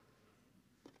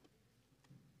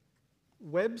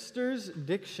Webster's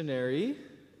dictionary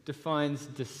defines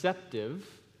deceptive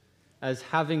as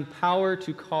having power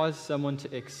to cause someone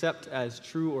to accept as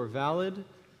true or valid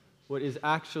what is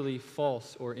actually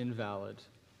false or invalid.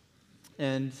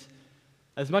 And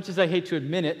as much as I hate to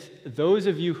admit it, those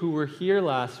of you who were here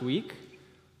last week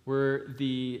were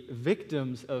the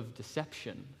victims of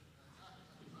deception.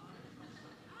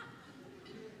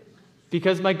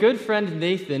 Because my good friend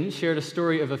Nathan shared a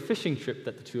story of a fishing trip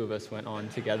that the two of us went on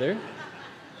together.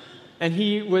 And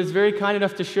he was very kind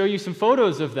enough to show you some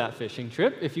photos of that fishing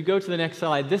trip. If you go to the next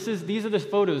slide, these are the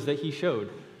photos that he showed,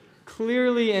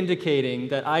 clearly indicating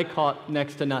that I caught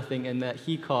next to nothing and that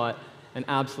he caught an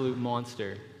absolute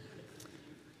monster.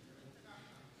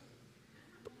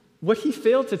 What he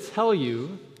failed to tell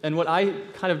you, and what I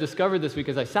kind of discovered this week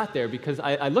as I sat there, because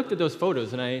I looked at those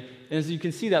photos, and as you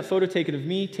can see, that photo taken of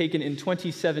me, taken in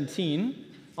 2017,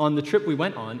 on the trip we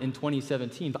went on in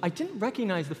 2017, but I didn't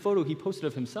recognize the photo he posted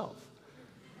of himself.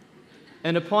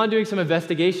 And upon doing some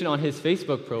investigation on his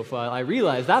Facebook profile, I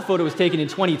realized that photo was taken in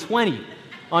 2020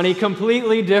 on a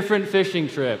completely different fishing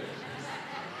trip.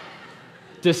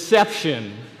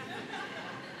 Deception.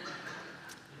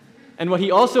 And what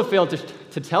he also failed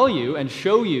to tell you and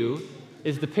show you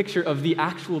is the picture of the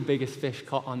actual biggest fish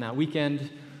caught on that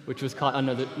weekend, which was caught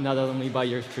not only by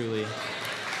yours truly.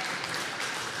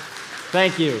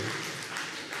 Thank you.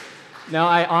 Now,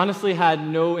 I honestly had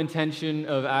no intention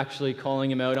of actually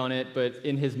calling him out on it, but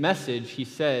in his message, he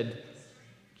said,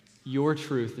 your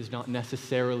truth is not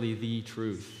necessarily the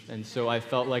truth. And so I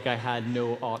felt like I had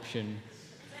no option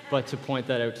but to point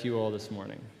that out to you all this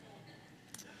morning.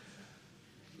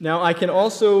 Now, I can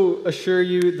also assure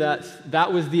you that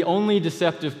that was the only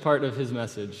deceptive part of his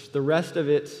message. The rest of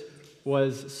it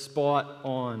was spot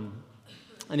on.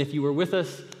 And if you were with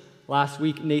us last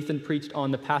week, Nathan preached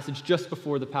on the passage just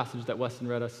before the passage that Weston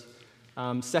read us,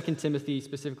 2 Timothy,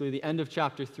 specifically the end of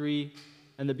chapter 3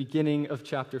 and the beginning of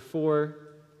chapter 4.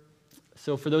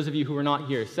 So for those of you who are not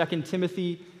here, 2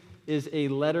 Timothy is a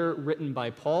letter written by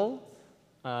Paul,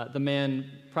 the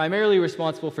man primarily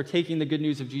responsible for taking the good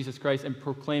news of Jesus Christ and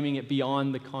proclaiming it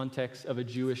beyond the context of a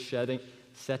Jewish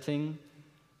setting.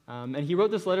 And he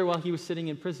wrote this letter while he was sitting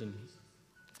in prison.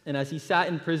 And as he sat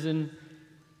in prison,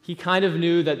 he kind of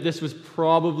knew that this was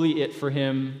probably it for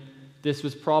him. This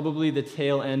was probably the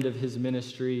tail end of his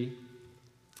ministry.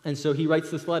 And so he writes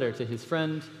this letter to his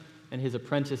friend and his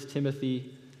apprentice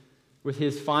Timothy with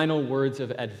his final words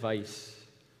of advice.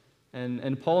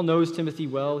 And Paul knows Timothy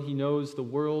well. He knows the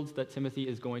world that Timothy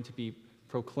is going to be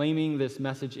proclaiming this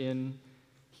message in.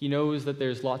 He knows that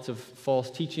there's lots of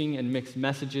false teaching and mixed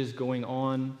messages going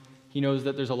on. He knows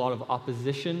that there's a lot of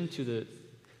opposition to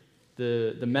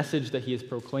the message that he is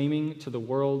proclaiming to the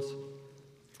world.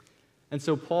 And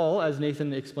so Paul, as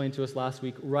Nathan explained to us last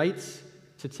week, writes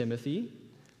to Timothy,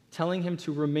 telling him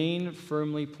to remain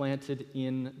firmly planted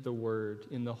in the Word,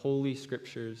 in the Holy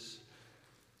Scriptures,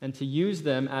 and to use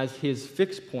them as his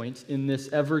fixed point in this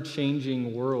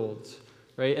ever-changing world,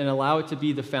 right? And allow it to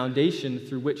be the foundation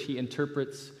through which he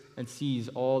interprets and sees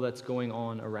all that's going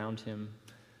on around him.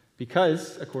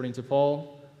 Because, according to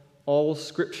Paul, all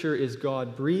Scripture is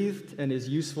God-breathed and is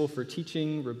useful for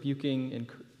teaching, rebuking, and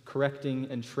correcting,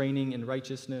 and training in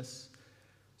righteousness,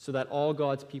 so that all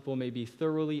God's people may be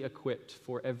thoroughly equipped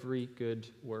for every good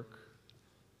work.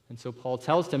 And so Paul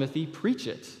tells Timothy, preach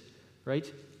it, right?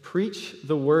 Preach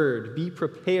the word. Be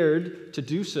prepared to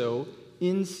do so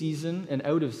in season and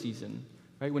out of season,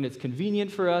 right? When it's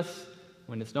convenient for us,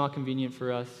 when it's not convenient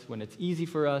for us, when it's easy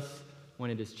for us,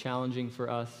 when it is challenging for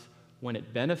us, when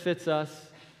it benefits us,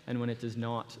 and when it does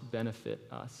not benefit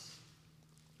us.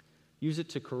 Use it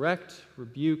to correct,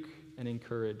 rebuke, and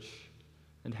encourage.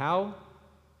 And how?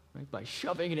 Right? By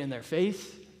shoving it in their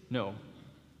face? No.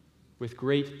 With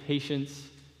great patience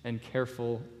and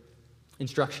careful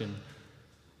instruction.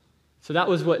 So that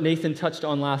was what Nathan touched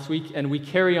on last week, and we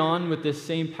carry on with this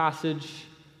same passage.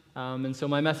 And so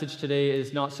my message today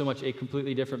is not so much a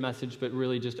completely different message, but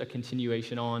really just a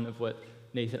continuation on of what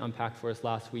Nathan unpacked for us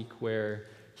last week, where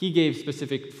he gave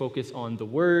specific focus on the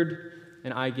Word,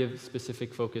 and I give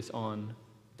specific focus on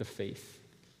the faith.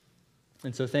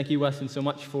 And so thank you, Weston, so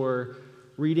much for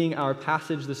reading our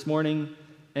passage this morning.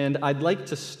 And I'd like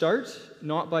to start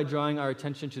not by drawing our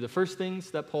attention to the first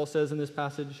things that Paul says in this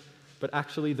passage, but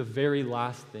actually the very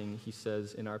last thing he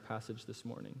says in our passage this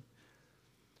morning.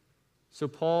 So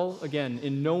Paul, again,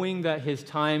 in knowing that his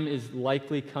time has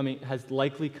likely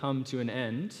come to an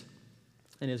end,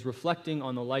 and is reflecting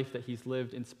on the life that he's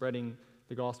lived in spreading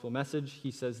the gospel message,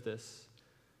 he says this,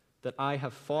 that I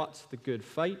have fought the good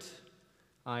fight,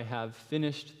 I have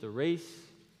finished the race,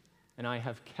 and I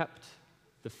have kept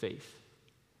the faith.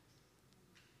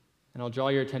 And I'll draw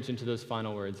your attention to those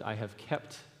final words, I have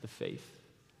kept the faith.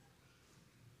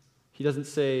 He doesn't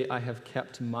say, I have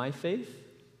kept my faith,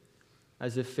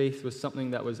 as if faith was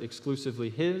something that was exclusively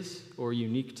his or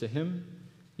unique to him.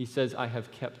 He says, I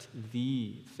have kept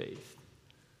the faith.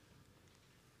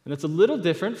 And it's a little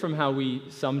different from how we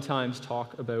sometimes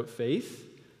talk about faith,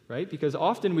 right? Because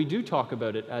often we do talk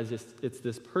about it as if it's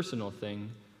this personal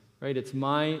thing, right? It's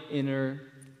my inner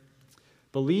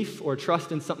belief or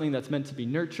trust in something that's meant to be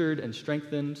nurtured and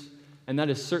strengthened. And that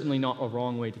is certainly not a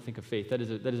wrong way to think of faith. That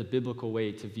is a biblical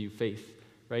way to view faith,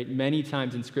 right? Many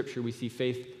times in Scripture we see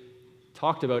faith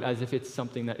talked about as if it's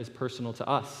something that is personal to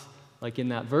us. Like in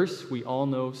that verse we all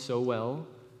know so well,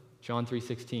 John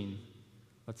 3:16.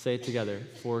 Let's say it together.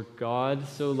 For God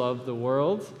so loved the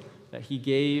world that he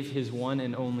gave his one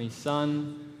and only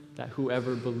Son, that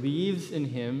whoever believes in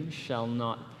him shall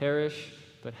not perish,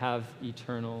 but have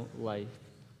eternal life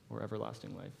or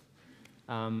everlasting life.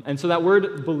 And so that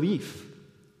word belief,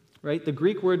 right? The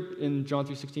Greek word in John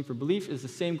 3:16 for belief is the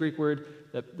same Greek word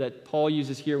that Paul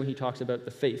uses here when he talks about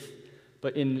the faith.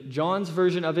 But in John's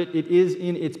version of it, it is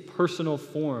in its personal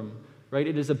form, right?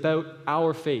 It is about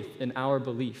our faith and our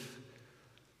belief.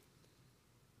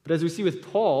 But as we see with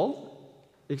Paul,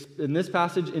 in this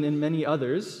passage and in many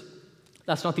others,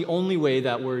 that's not the only way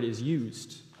that word is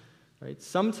used, right?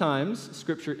 Sometimes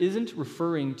Scripture isn't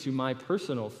referring to my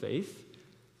personal faith,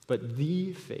 but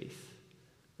the faith,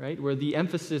 right? Where the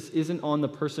emphasis isn't on the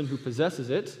person who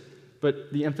possesses it,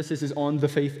 but the emphasis is on the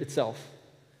faith itself,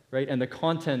 right? And the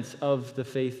contents of the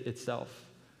faith itself.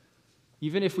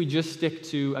 Even if we just stick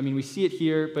to, we see it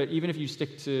here, but even if you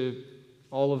stick to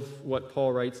all of what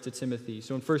Paul writes to Timothy.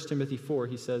 So in 1 Timothy 4,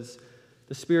 he says,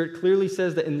 the Spirit clearly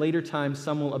says that in later times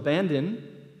some will abandon,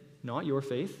 not your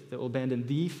faith, that will abandon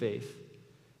the faith,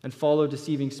 and follow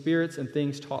deceiving spirits and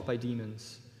things taught by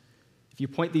demons. If you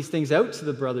point these things out to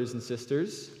the brothers and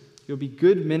sisters, you'll be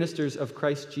good ministers of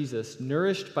Christ Jesus,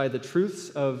 nourished by the truths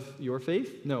of your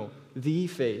faith? No, the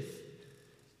faith,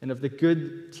 and of the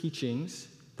good teachings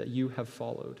that you have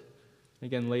followed.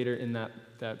 Again, later in that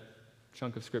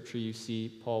chunk of Scripture, you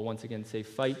see Paul once again say,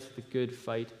 fight the good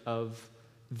fight of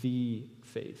the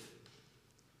faith.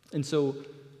 And so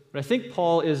what I think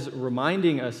Paul is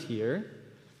reminding us here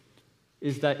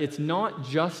is that it's not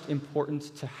just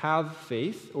important to have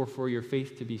faith or for your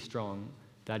faith to be strong.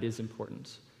 That is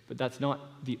important. But that's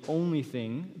not the only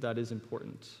thing that is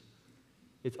important.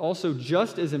 It's also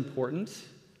just as important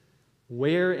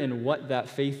where and what that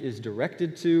faith is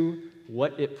directed to,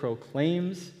 what it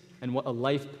proclaims, and what a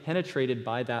life penetrated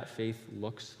by that faith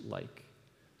looks like.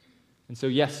 And so,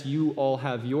 yes, you all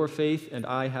have your faith, and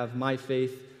I have my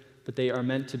faith, but they are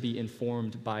meant to be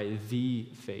informed by the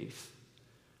faith,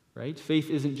 right? Faith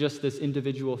isn't just this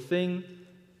individual thing.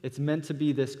 It's meant to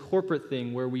be this corporate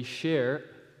thing where we share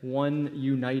one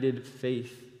united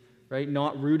faith, right?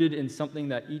 Not rooted in something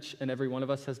that each and every one of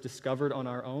us has discovered on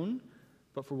our own,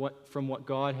 but from what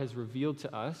God has revealed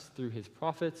to us through his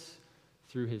prophets,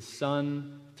 through his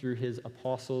Son, through his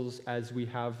apostles, as we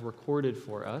have recorded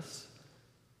for us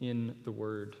in the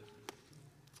Word.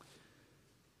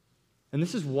 And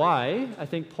this is why I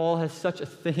think Paul has such a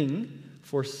thing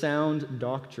for sound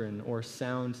doctrine or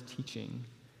sound teaching.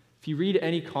 If you read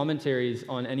any commentaries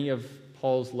on any of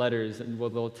Paul's letters, and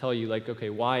they'll tell you, like, okay,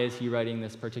 why is he writing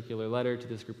this particular letter to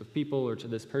this group of people or to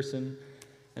this person?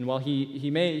 And while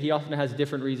he often has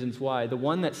different reasons why, the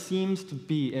one that seems to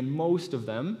be in most of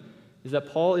them is that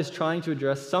Paul is trying to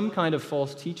address some kind of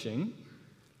false teaching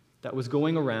that was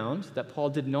going around that Paul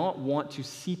did not want to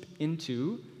seep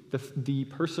into the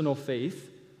personal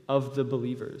faith of the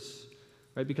believers,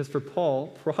 right? Because for Paul,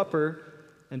 proper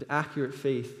and accurate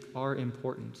faith are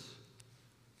important.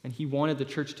 And he wanted the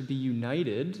church to be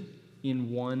united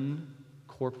in one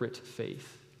corporate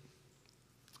faith.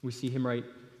 We see him write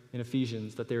in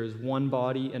Ephesians that there is one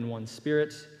body and one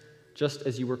Spirit, just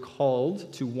as you were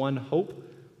called to one hope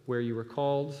where you were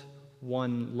called,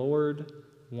 one Lord,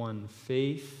 one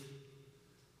faith,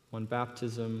 one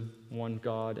baptism, one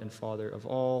God and Father of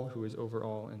all, who is over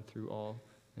all and through all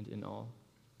and in all.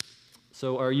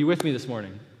 So are you with me this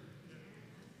morning?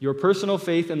 Your personal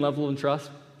faith and level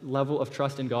of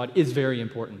trust in God is very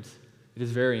important. It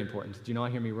is very important. Do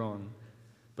not hear me wrong.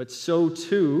 But so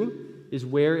too is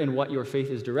where and what your faith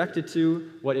is directed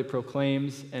to, what it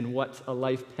proclaims, and what a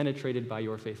life penetrated by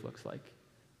your faith looks like.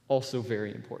 Also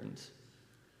very important.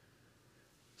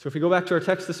 So if we go back to our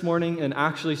text this morning and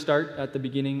actually start at the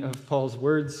beginning of Paul's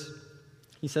words,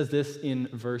 he says this in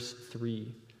verse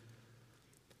 3.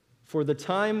 For the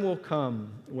time will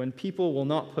come when people will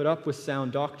not put up with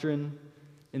sound doctrine,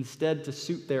 Instead, to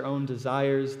suit their own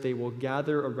desires, they will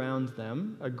gather around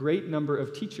them a great number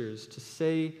of teachers to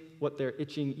say what their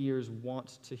itching ears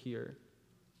want to hear.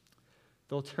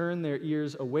 They'll turn their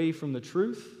ears away from the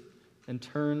truth and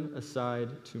turn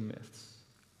aside to myths.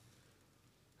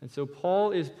 And so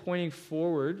Paul is pointing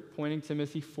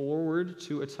Timothy forward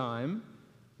to a time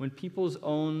when people's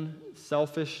own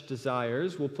selfish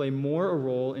desires will play more a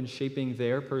role in shaping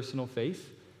their personal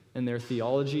faith and their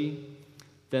theology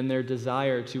than their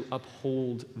desire to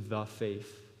uphold the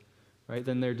faith, right?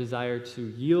 Than their desire to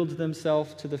yield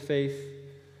themselves to the faith,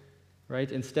 right?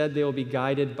 Instead, they will be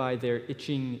guided by their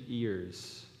itching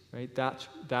ears, right?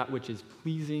 That which is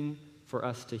pleasing for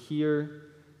us to hear,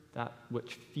 that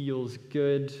which feels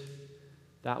good,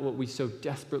 that what we so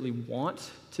desperately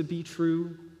want to be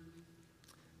true,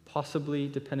 possibly,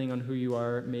 depending on who you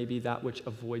are, maybe that which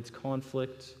avoids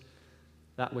conflict,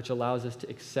 that which allows us to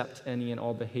accept any and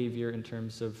all behavior in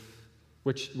terms of,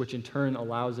 which in turn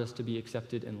allows us to be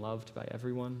accepted and loved by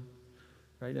everyone,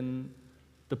 right? And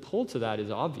the pull to that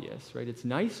is obvious, right? It's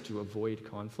nice to avoid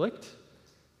conflict.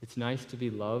 It's nice to be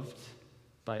loved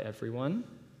by everyone.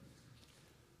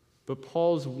 But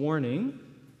Paul's warning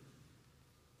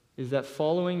is that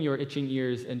following your itching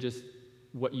ears and just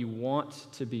what you want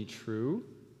to be true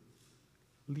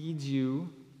leads you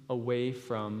away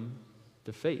from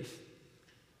the faith.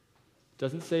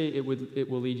 Doesn't say it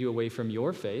will lead you away from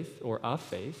your faith or a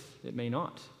faith. It may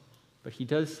not. But he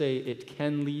does say it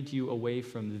can lead you away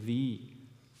from the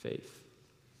faith.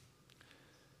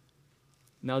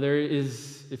 Now there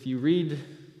is, if you read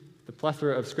the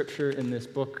plethora of scripture in this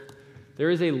book, there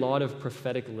is a lot of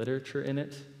prophetic literature in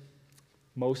it.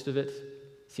 Most of it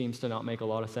seems to not make a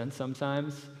lot of sense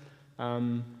sometimes.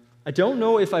 I don't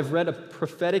know if I've read a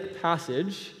prophetic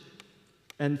passage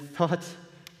and thought,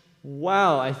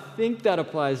 wow, I think that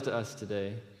applies to us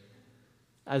today,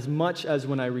 as much as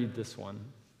when I read this one.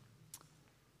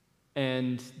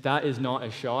 And that is not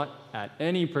a shot at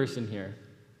any person here.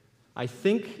 I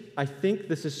think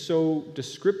this is so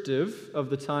descriptive of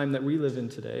the time that we live in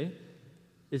today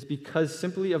is because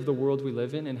simply of the world we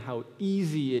live in and how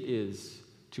easy it is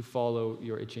to follow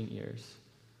your itching ears.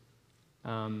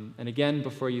 And again,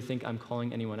 before you think I'm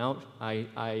calling anyone out,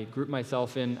 I group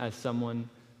myself in as someone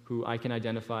who I can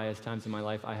identify as times in my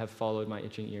life I have followed my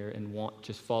itching ear and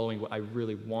just following what I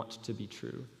really want to be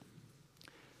true.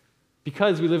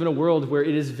 Because we live in a world where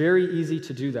it is very easy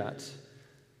to do that.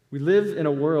 We live in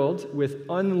a world with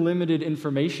unlimited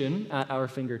information at our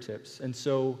fingertips. And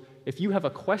so if you have a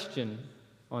question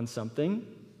on something,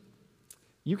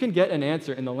 you can get an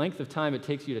answer in the length of time it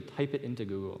takes you to type it into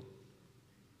Google.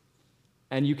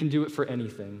 And you can do it for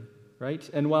anything, right?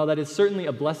 And while that is certainly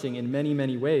a blessing in many,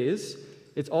 many ways,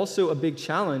 it's also a big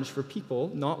challenge for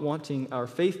people not wanting our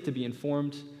faith to be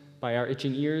informed by our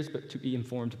itching ears, but to be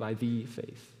informed by the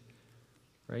faith,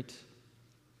 right?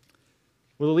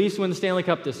 Will the Leafs win the Stanley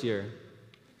Cup this year?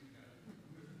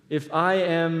 If I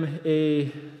am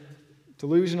a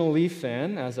delusional Leaf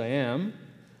fan, as I am,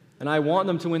 and I want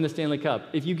them to win the Stanley Cup,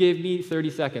 if you gave me 30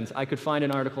 seconds, I could find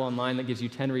an article online that gives you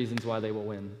 10 reasons why they will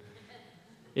win.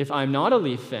 If I'm not a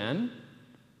Leaf fan,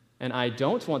 and I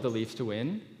don't want the Leafs to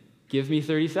win, give me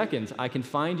 30 seconds. I can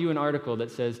find you an article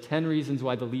that says 10 reasons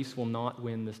why the Leafs will not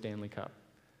win the Stanley Cup.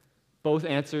 Both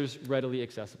answers readily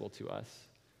accessible to us.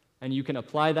 And you can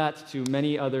apply that to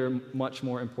many other much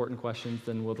more important questions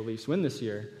than will the Leafs win this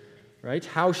year, right?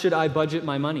 How should I budget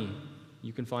my money?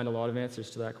 You can find a lot of answers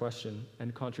to that question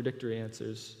and contradictory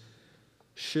answers.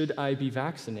 Should I be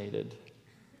vaccinated?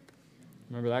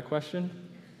 Remember that question?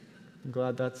 I'm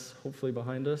glad that's hopefully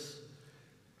behind us.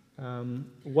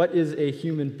 What is a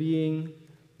human being?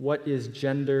 What is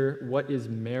gender? What is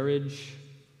marriage?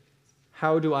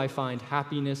 How do I find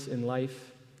happiness in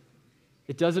life?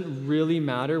 It doesn't really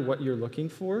matter what you're looking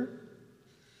for.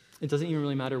 It doesn't even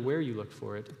really matter where you look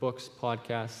for it. Books,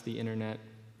 podcasts, the internet,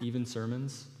 even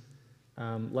sermons,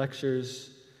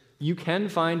 lectures. You can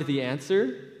find the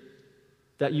answer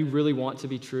that you really want to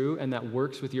be true and that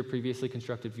works with your previously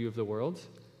constructed view of the world.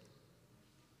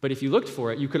 But if you looked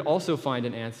for it, you could also find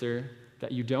an answer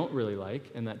that you don't really like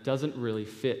and that doesn't really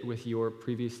fit with your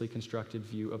previously constructed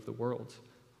view of the world.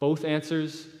 Both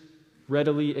answers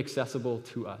readily accessible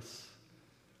to us.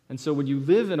 And so when you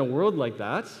live in a world like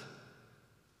that,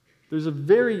 there's a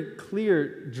very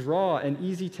clear draw and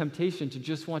easy temptation to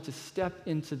just want to step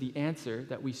into the answer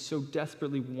that we so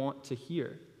desperately want to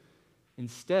hear,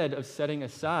 instead of setting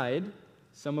aside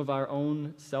some of our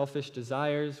own selfish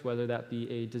desires, whether that be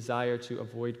a desire to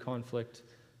avoid conflict,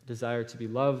 a desire to be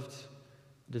loved,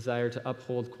 a desire to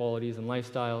uphold qualities and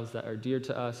lifestyles that are dear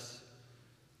to us,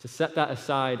 to set that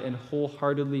aside and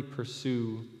wholeheartedly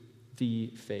pursue the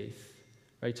faith,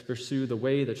 right? To pursue the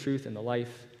way, the truth, and the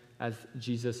life as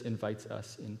Jesus invites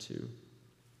us into.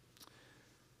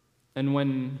 And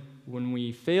when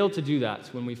we fail to do that,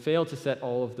 when we fail to set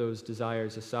all of those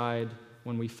desires aside,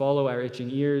 when we follow our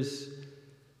itching ears,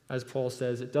 as Paul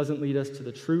says, it doesn't lead us to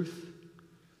the truth,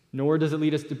 nor does it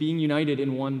lead us to being united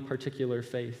in one particular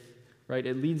faith, right?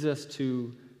 It leads us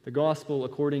to the gospel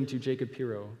according to Jacob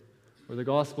Pirro, or the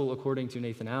gospel according to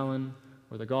Nathan Allen,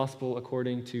 or the gospel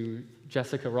according to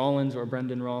Jessica Rollins or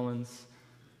Brendan Rollins.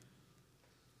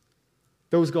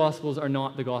 Those gospels are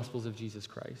not the gospels of Jesus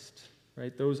Christ,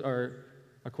 right? Those are,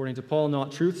 according to Paul,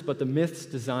 not truths, but the myths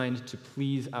designed to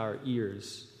please our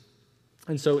ears.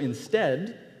 And so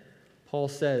instead, Paul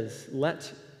says,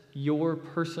 let your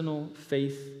personal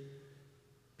faith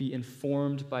be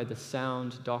informed by the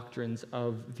sound doctrines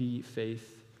of the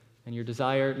faith, and your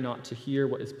desire not to hear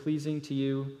what is pleasing to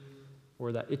you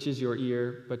or that itches your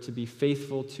ear, but to be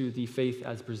faithful to the faith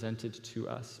as presented to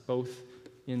us, both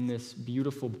in this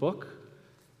beautiful book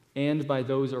and by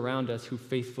those around us who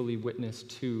faithfully witness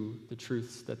to the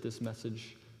truths that this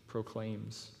message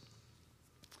proclaims.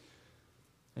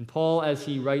 And Paul, as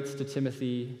he writes to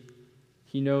Timothy,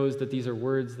 he knows that these are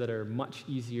words that are much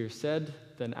easier said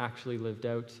than actually lived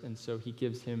out, and so he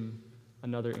gives him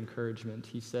another encouragement.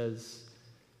 He says,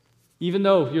 even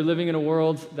though you're living in a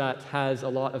world that has a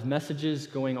lot of messages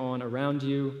going on around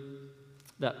you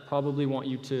that probably want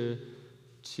you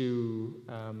to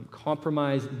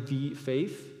compromise the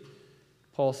faith,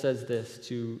 Paul says this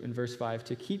in verse 5,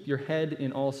 to keep your head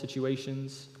in all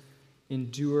situations,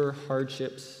 endure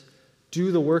hardships,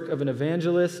 do the work of an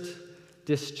evangelist,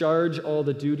 discharge all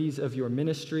the duties of your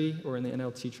ministry, or in the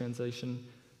NLT translation,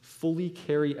 fully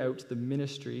carry out the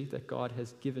ministry that God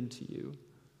has given to you.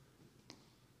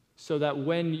 So that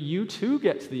when you too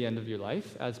get to the end of your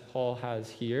life, as Paul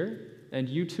has here, and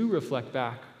you too reflect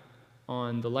back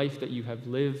on the life that you have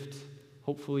lived,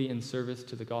 hopefully in service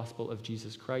to the gospel of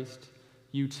Jesus Christ,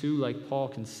 you too, like Paul,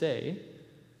 can say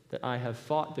that I have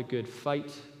fought the good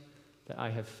fight, that I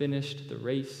have finished the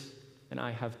race, and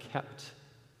I have kept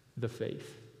the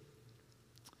faith.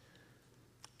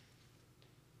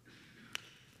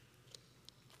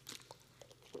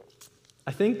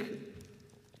 I think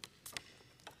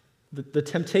the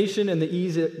temptation and the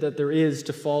ease that there is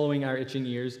to following our itching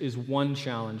ears is one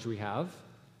challenge we have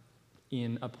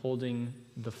in upholding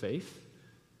the faith,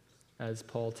 as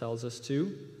Paul tells us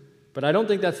to. But I don't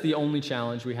think that's the only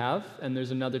challenge we have, and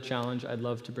there's another challenge I'd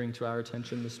love to bring to our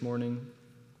attention this morning,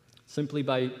 simply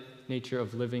by nature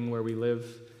of living where we live,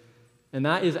 and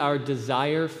that is our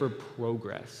desire for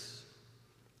progress.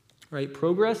 Right?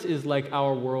 Progress is like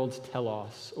our world's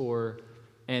telos, or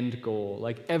end goal.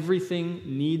 Like everything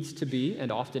needs to be, and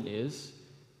often is,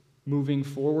 moving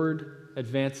forward,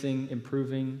 advancing,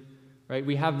 improving, right?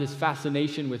 We have this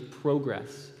fascination with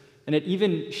progress, and it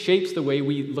even shapes the way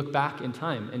we look back in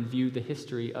time and view the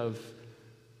history of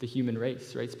the human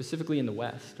race, right? Specifically in the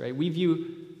West, right? We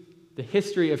view the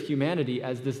history of humanity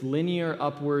as this linear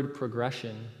upward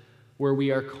progression where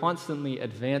we are constantly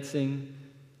advancing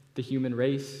the human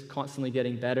race, constantly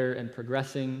getting better and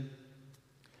progressing.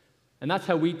 And that's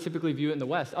how we typically view it in the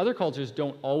West. Other cultures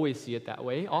don't always see it that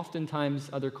way. Oftentimes,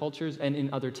 other cultures and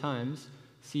in other times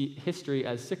see history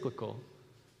as cyclical,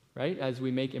 right? As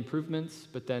we make improvements,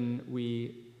 but then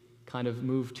we kind of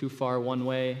move too far one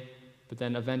way, but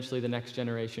then eventually the next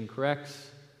generation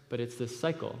corrects. But it's this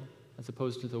cycle, as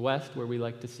opposed to the West, where we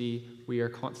like to see we are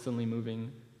constantly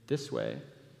moving this way.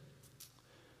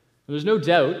 There's no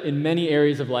doubt in many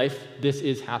areas of life this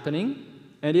is happening,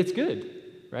 and it's good,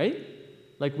 right?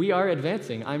 Like, we are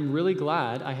advancing. I'm really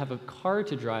glad I have a car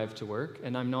to drive to work,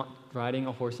 and I'm not riding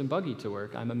a horse and buggy to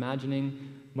work. I'm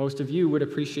imagining most of you would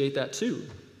appreciate that too.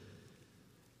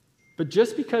 But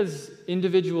just because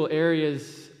individual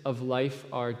areas of life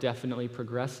are definitely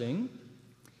progressing,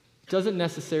 doesn't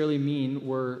necessarily mean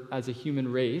we're, as a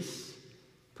human race,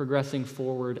 progressing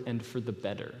forward and for the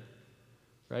better,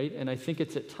 right? And I think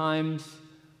it's at times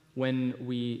when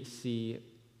we see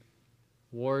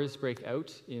wars break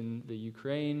out in the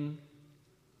Ukraine,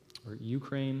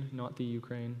 not the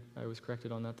Ukraine. I was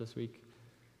corrected on that this week.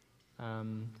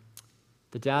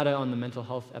 The data on the mental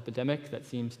health epidemic that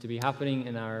seems to be happening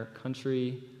in our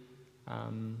country,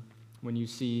 when you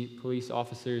see police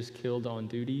officers killed on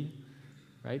duty,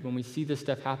 right? When we see this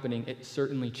stuff happening, it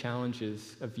certainly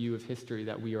challenges a view of history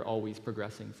that we are always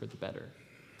progressing for the better.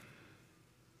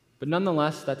 But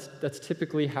nonetheless, that's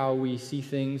typically how we see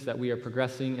things, that we are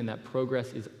progressing, and that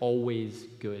progress is always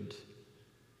good,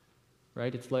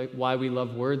 right? It's like why we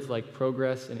love words like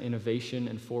progress and innovation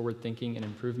and forward thinking and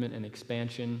improvement and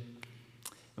expansion.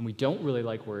 And we don't really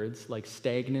like words like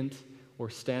stagnant or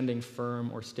standing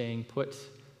firm or staying put,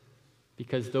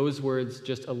 because those words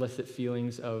just elicit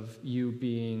feelings of you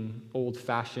being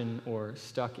old-fashioned or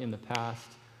stuck in the past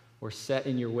or set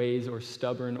in your ways or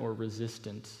stubborn or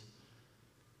resistant.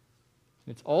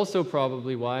 It's also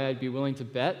probably why I'd be willing to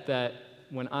bet that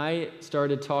when I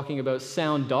started talking about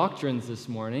sound doctrines this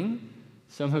morning,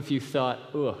 some of you thought,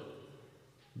 ugh,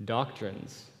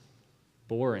 doctrines,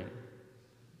 boring,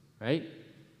 right?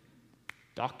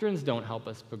 Doctrines don't help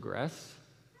us progress,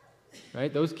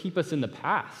 right? Those keep us in the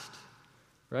past,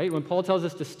 right? When Paul tells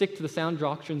us to stick to the sound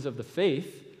doctrines of the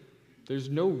faith, there's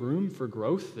no room for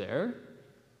growth there.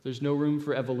 There's no room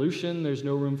for evolution. There's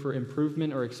no room for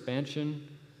improvement or expansion,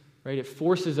 right? It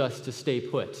forces us to stay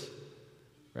put,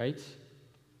 right?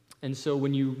 And so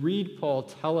when you read Paul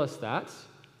tell us that,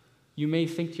 you may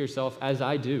think to yourself, as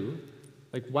I do,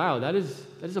 like, wow, that is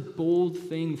a bold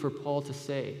thing for Paul to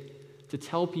say, to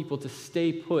tell people to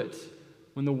stay put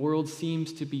when the world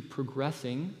seems to be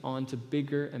progressing on to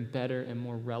bigger and better and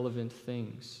more relevant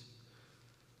things.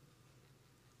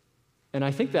 And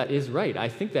I think that is right. I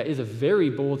think that is a very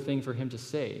bold thing for him to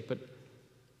say. But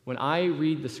when I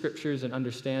read the scriptures and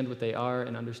understand what they are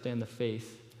and understand the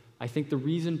faith, I think the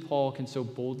reason Paul can so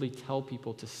boldly tell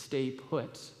people to stay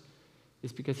put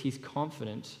is because he's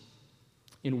confident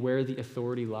in where the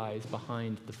authority lies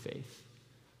behind the faith.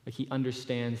 Like, he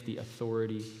understands the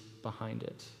authority behind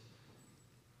it.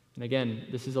 And again,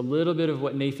 this is a little bit of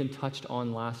what Nathan touched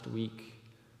on last week,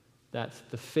 that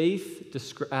the faith,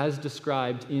 as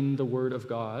described in the Word of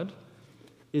God,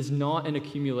 is not an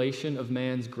accumulation of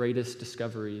man's greatest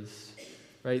discoveries,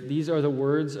 right? These are the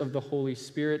words of the Holy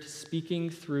Spirit speaking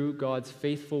through God's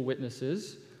faithful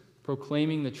witnesses,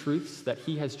 proclaiming the truths that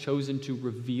he has chosen to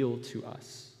reveal to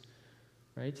us,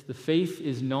 right? The faith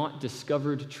is not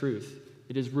discovered truth.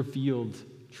 It is revealed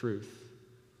truth.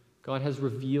 God has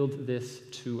revealed this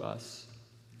to us.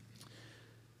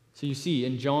 So you see,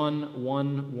 in John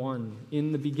 1:1,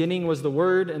 in the beginning was the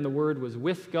Word, and the Word was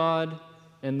with God,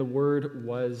 and the Word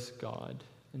was God.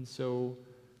 And so,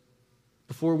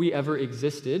 before we ever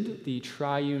existed, the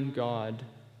triune God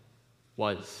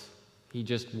was. He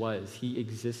just was. He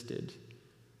existed,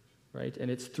 right?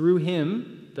 And it's through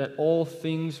him that all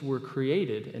things were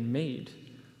created and made,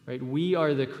 right? We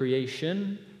are the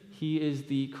creation. He is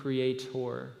the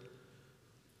creator.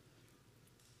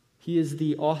 He is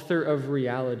the author of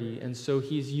reality, and so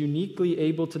he's uniquely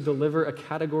able to deliver a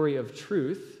category of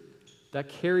truth that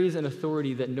carries an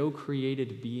authority that no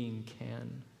created being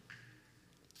can.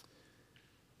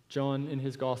 John, in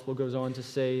his gospel, goes on to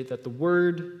say that the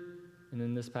Word, and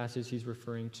in this passage he's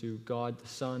referring to God the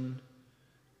Son,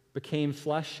 became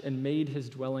flesh and made his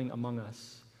dwelling among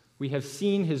us. We have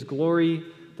seen his glory,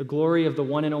 the glory of the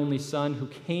one and only Son who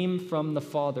came from the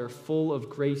Father, full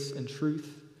of grace and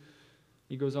truth.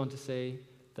 He goes on to say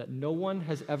that no one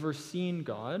has ever seen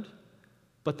God,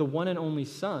 but the one and only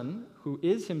Son, who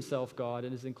is himself God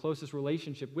and is in closest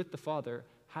relationship with the Father,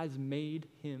 has made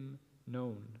him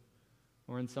known.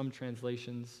 Or in some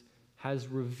translations, has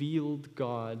revealed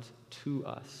God to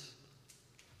us.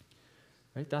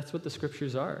 Right? That's what the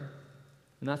scriptures are.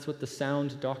 And that's what the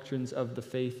sound doctrines of the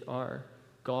faith are.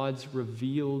 God's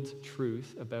revealed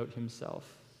truth about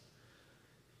himself.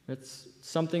 It's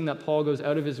something that Paul goes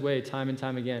out of his way time and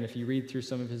time again, if you read through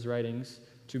some of his writings,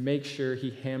 to make sure he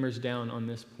hammers down on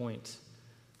this point.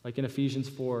 Like in Ephesians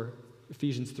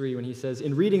 3, when he says,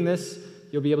 "In reading this,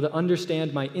 you'll be able to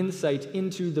understand my insight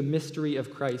into the mystery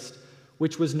of Christ,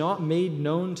 which was not made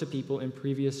known to people in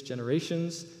previous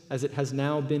generations, as it has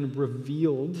now been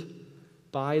revealed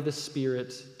by the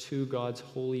Spirit to God's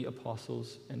holy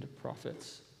apostles and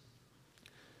prophets."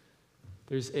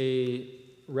 There's a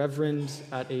reverend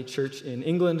at a church in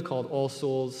England called All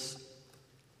Souls,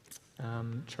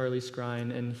 Charlie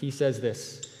Scrine, and he says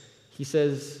this. He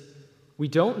says, "We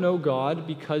don't know God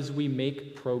because we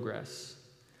make progress,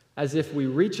 as if we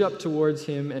reach up towards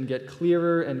him and get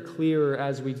clearer and clearer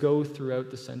as we go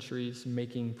throughout the centuries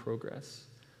making progress.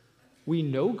 We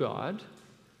know God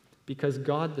because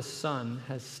God the Son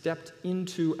has stepped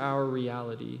into our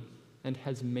reality and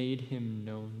has made him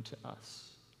known to us."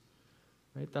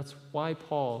 Right? That's why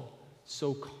Paul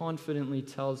so confidently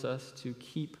tells us to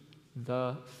keep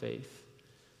the faith,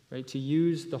 right? To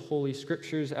use the Holy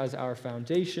Scriptures as our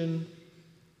foundation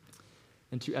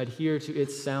and to adhere to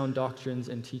its sound doctrines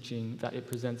and teaching that it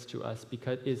presents to us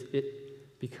because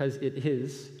it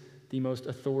is the most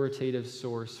authoritative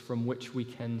source from which we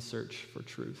can search for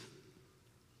truth.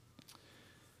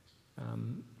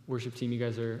 Worship team, you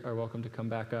guys are welcome to come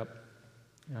back up.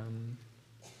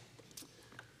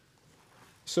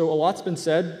 So a lot's been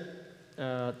said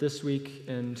this week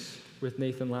and with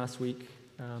Nathan last week,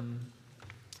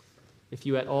 if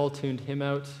you at all tuned him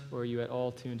out or you at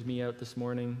all tuned me out this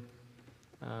morning,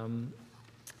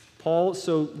 Paul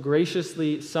so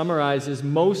graciously summarizes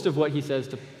most of what he says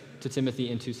to Timothy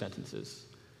in 2 sentences.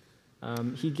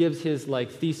 He gives his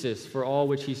thesis for all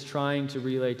which he's trying to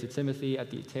relay to Timothy at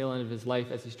the tail end of his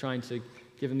life as he's trying to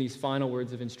give him these final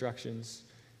words of instructions.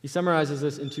 He summarizes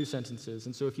this in 2 sentences.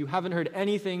 And so if you haven't heard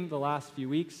anything the last few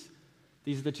weeks,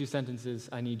 these are the 2 sentences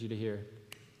I need you to hear.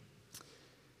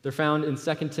 They're found in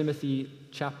 2 Timothy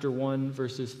chapter 1,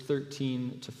 verses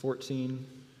 13 to 14.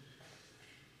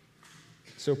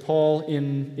 So Paul,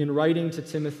 in writing to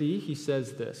Timothy, he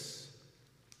says this.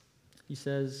 He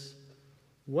says,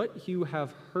 "What you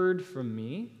have heard from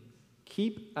me,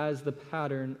 keep as the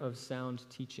pattern of sound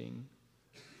teaching."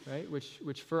 Right?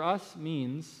 Which for us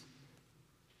means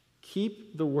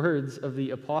keep the words of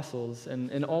the apostles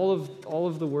and all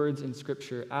of the words in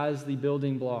Scripture as the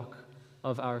building block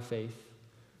of our faith.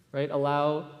 Right?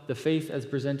 Allow the faith as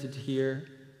presented here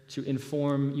to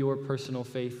inform your personal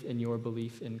faith and your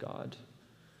belief in God.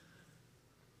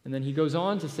 And then he goes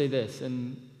on to say this,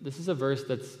 and this is a verse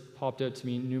that's popped out to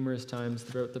me numerous times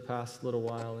throughout the past little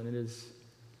while, and it is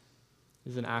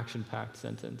an action-packed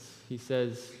sentence. He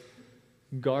says,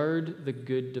 "Guard the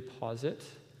good deposit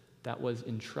that was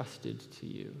entrusted to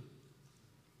you."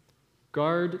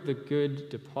 Guard the good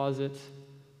deposit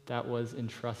that was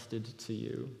entrusted to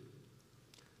you.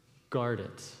 Guard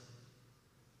it.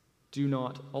 Do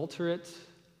not alter it.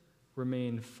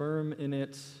 Remain firm in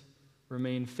it.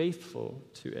 Remain faithful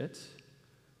to it.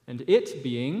 And it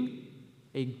being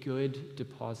a good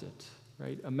deposit,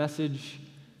 right? A message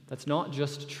that's not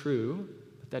just true,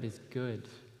 but that is good,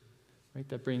 right?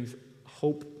 That brings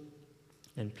hope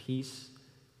and peace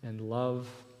and love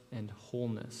and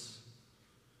wholeness.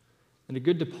 And a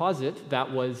good deposit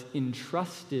that was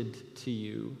entrusted to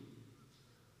you,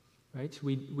 right?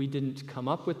 We didn't come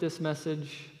up with this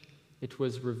message. It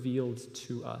was revealed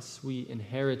to us. We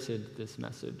inherited this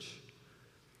message.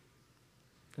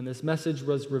 And this message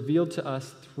was revealed to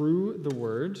us through the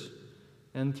Word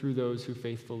and through those who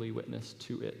faithfully witness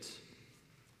to it.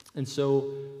 And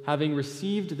so, having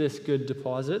received this good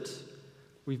deposit,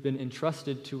 we've been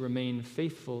entrusted to remain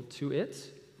faithful to it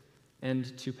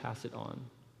and to pass it on.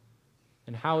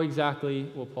 And how exactly?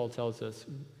 Well, Paul tells us,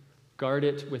 guard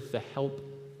it with the help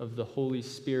of the Holy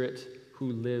Spirit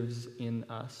who lives in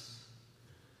us.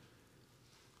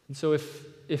 And so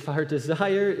if our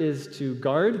desire is to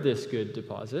guard this good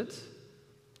deposit,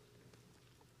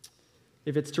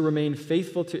 if it's to remain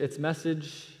faithful to its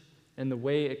message and the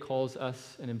way it calls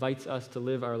us and invites us to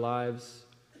live our lives,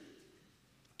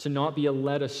 to not be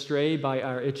led astray by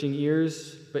our itching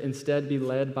ears, but instead be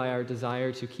led by our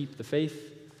desire to keep the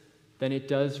faith, then it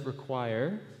does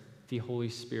require the Holy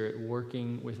Spirit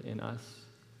working within us.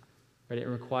 Right? It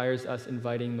requires us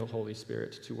inviting the Holy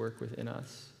Spirit to work within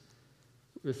us,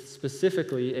 with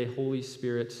specifically a Holy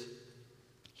Spirit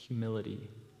humility.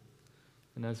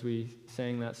 And as we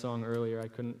sang that song earlier, I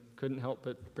couldn't help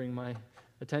but bring my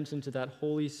attention to that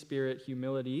Holy Spirit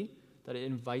humility that it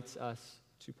invites us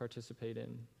to participate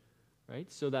in,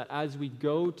 right? So that as we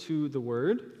go to the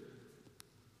Word,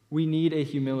 we need a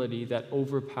humility that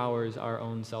overpowers our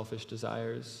own selfish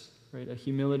desires, right? A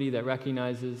humility that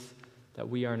recognizes that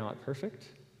we are not perfect,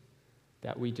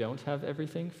 that we don't have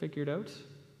everything figured out,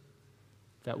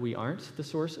 that we aren't the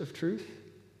source of truth,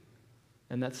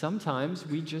 and that sometimes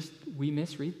we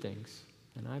misread things.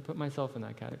 And I put myself in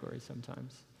that category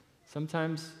sometimes.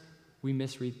 Sometimes we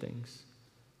misread things.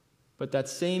 But that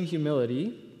same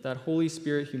humility, that Holy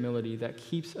Spirit humility that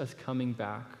keeps us coming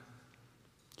back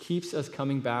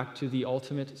to the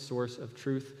ultimate source of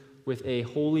truth with a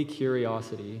holy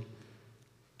curiosity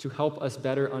to help us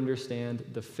better understand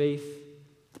the faith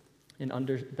and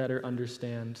better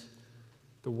understand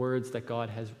the words that God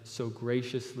has so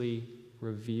graciously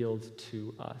revealed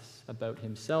to us about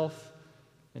himself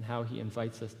and how he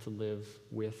invites us to live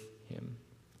with him.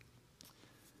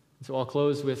 So I'll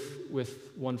close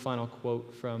with one final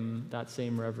quote from that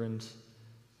same Reverend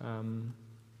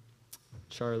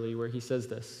Charlie, where he says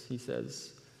this. He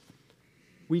says,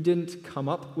 "We didn't come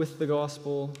up with the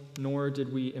gospel, nor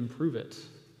did we improve it.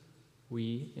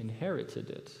 We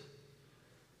inherited it.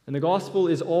 And the gospel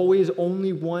is always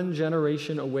only one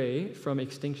generation away from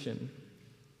extinction.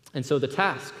 And so the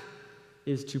task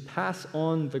is to pass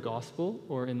on the gospel,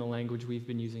 or in the language we've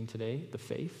been using today, the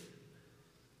faith,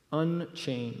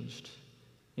 unchanged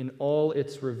in all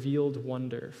its revealed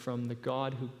wonder from the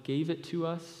God who gave it to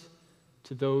us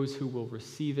to those who will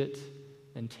receive it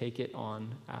and take it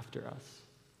on after us."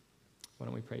 Why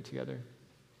don't we pray together?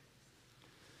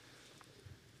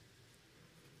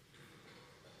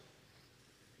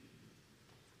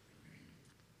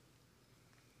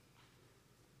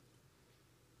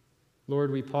 Lord,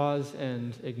 we pause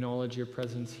and acknowledge your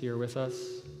presence here with us.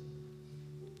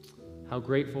 How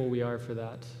grateful we are for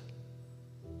that.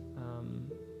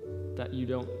 That you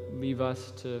don't leave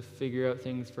us to figure out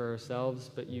things for ourselves,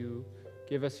 but you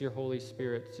give us your Holy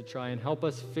Spirit to try and help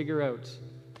us figure out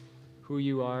who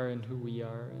you are and who we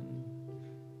are.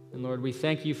 And Lord, we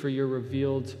thank you for your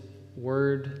revealed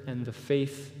word and the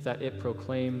faith that it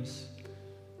proclaims.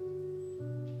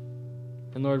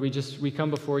 And Lord, we come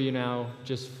before you now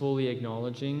just fully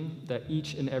acknowledging that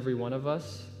each and every one of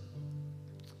us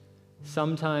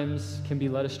sometimes can be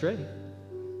led astray.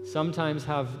 Sometimes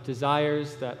have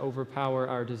desires that overpower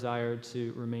our desire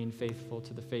to remain faithful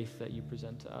to the faith that you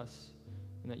present to us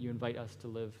and that you invite us to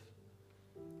live.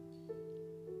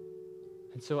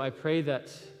 And so I pray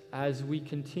that as we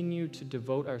continue to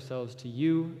devote ourselves to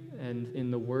you and in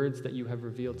the words that you have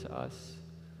revealed to us,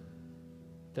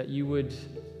 that you would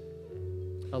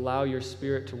allow your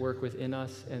Spirit to work within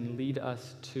us and lead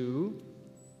us to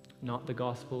not the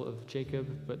gospel of Jacob,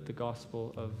 but the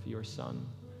gospel of your Son.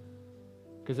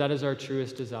 Because that is our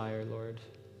truest desire, Lord,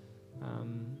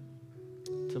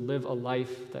 to live a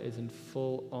life that is in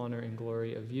full honor and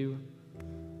glory of you.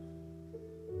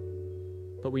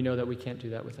 But we know that we can't do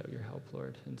that without your help,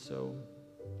 Lord. And so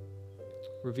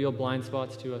reveal blind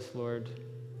spots to us, Lord.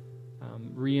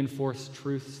 Reinforce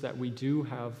truths that we do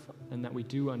have and that we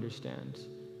do understand.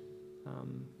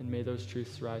 And may those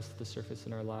truths rise to the surface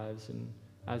in our lives. And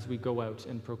as we go out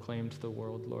and proclaim to the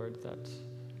world, Lord, that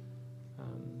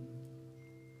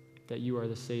you are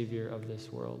the Savior of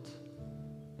this world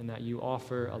and that you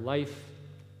offer a life,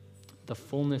 the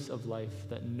fullness of life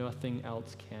that nothing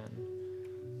else can.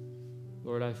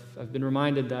 Lord, I've been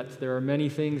reminded that there are many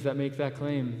things that make that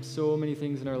claim, so many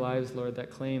things in our lives, Lord,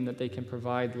 that claim that they can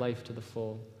provide life to the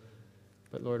full.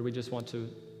 But Lord, we just want to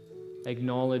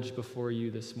acknowledge before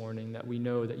you this morning that we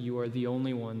know that you are the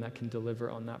only one that can deliver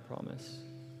on that promise.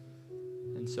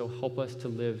 And so help us to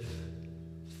live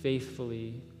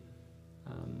faithfully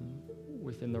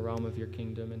within the realm of your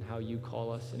kingdom and how you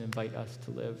call us and invite us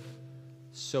to live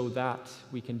so that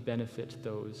we can benefit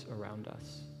those around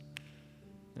us.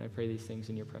 And I pray these things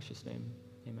in your precious name.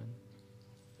 Amen.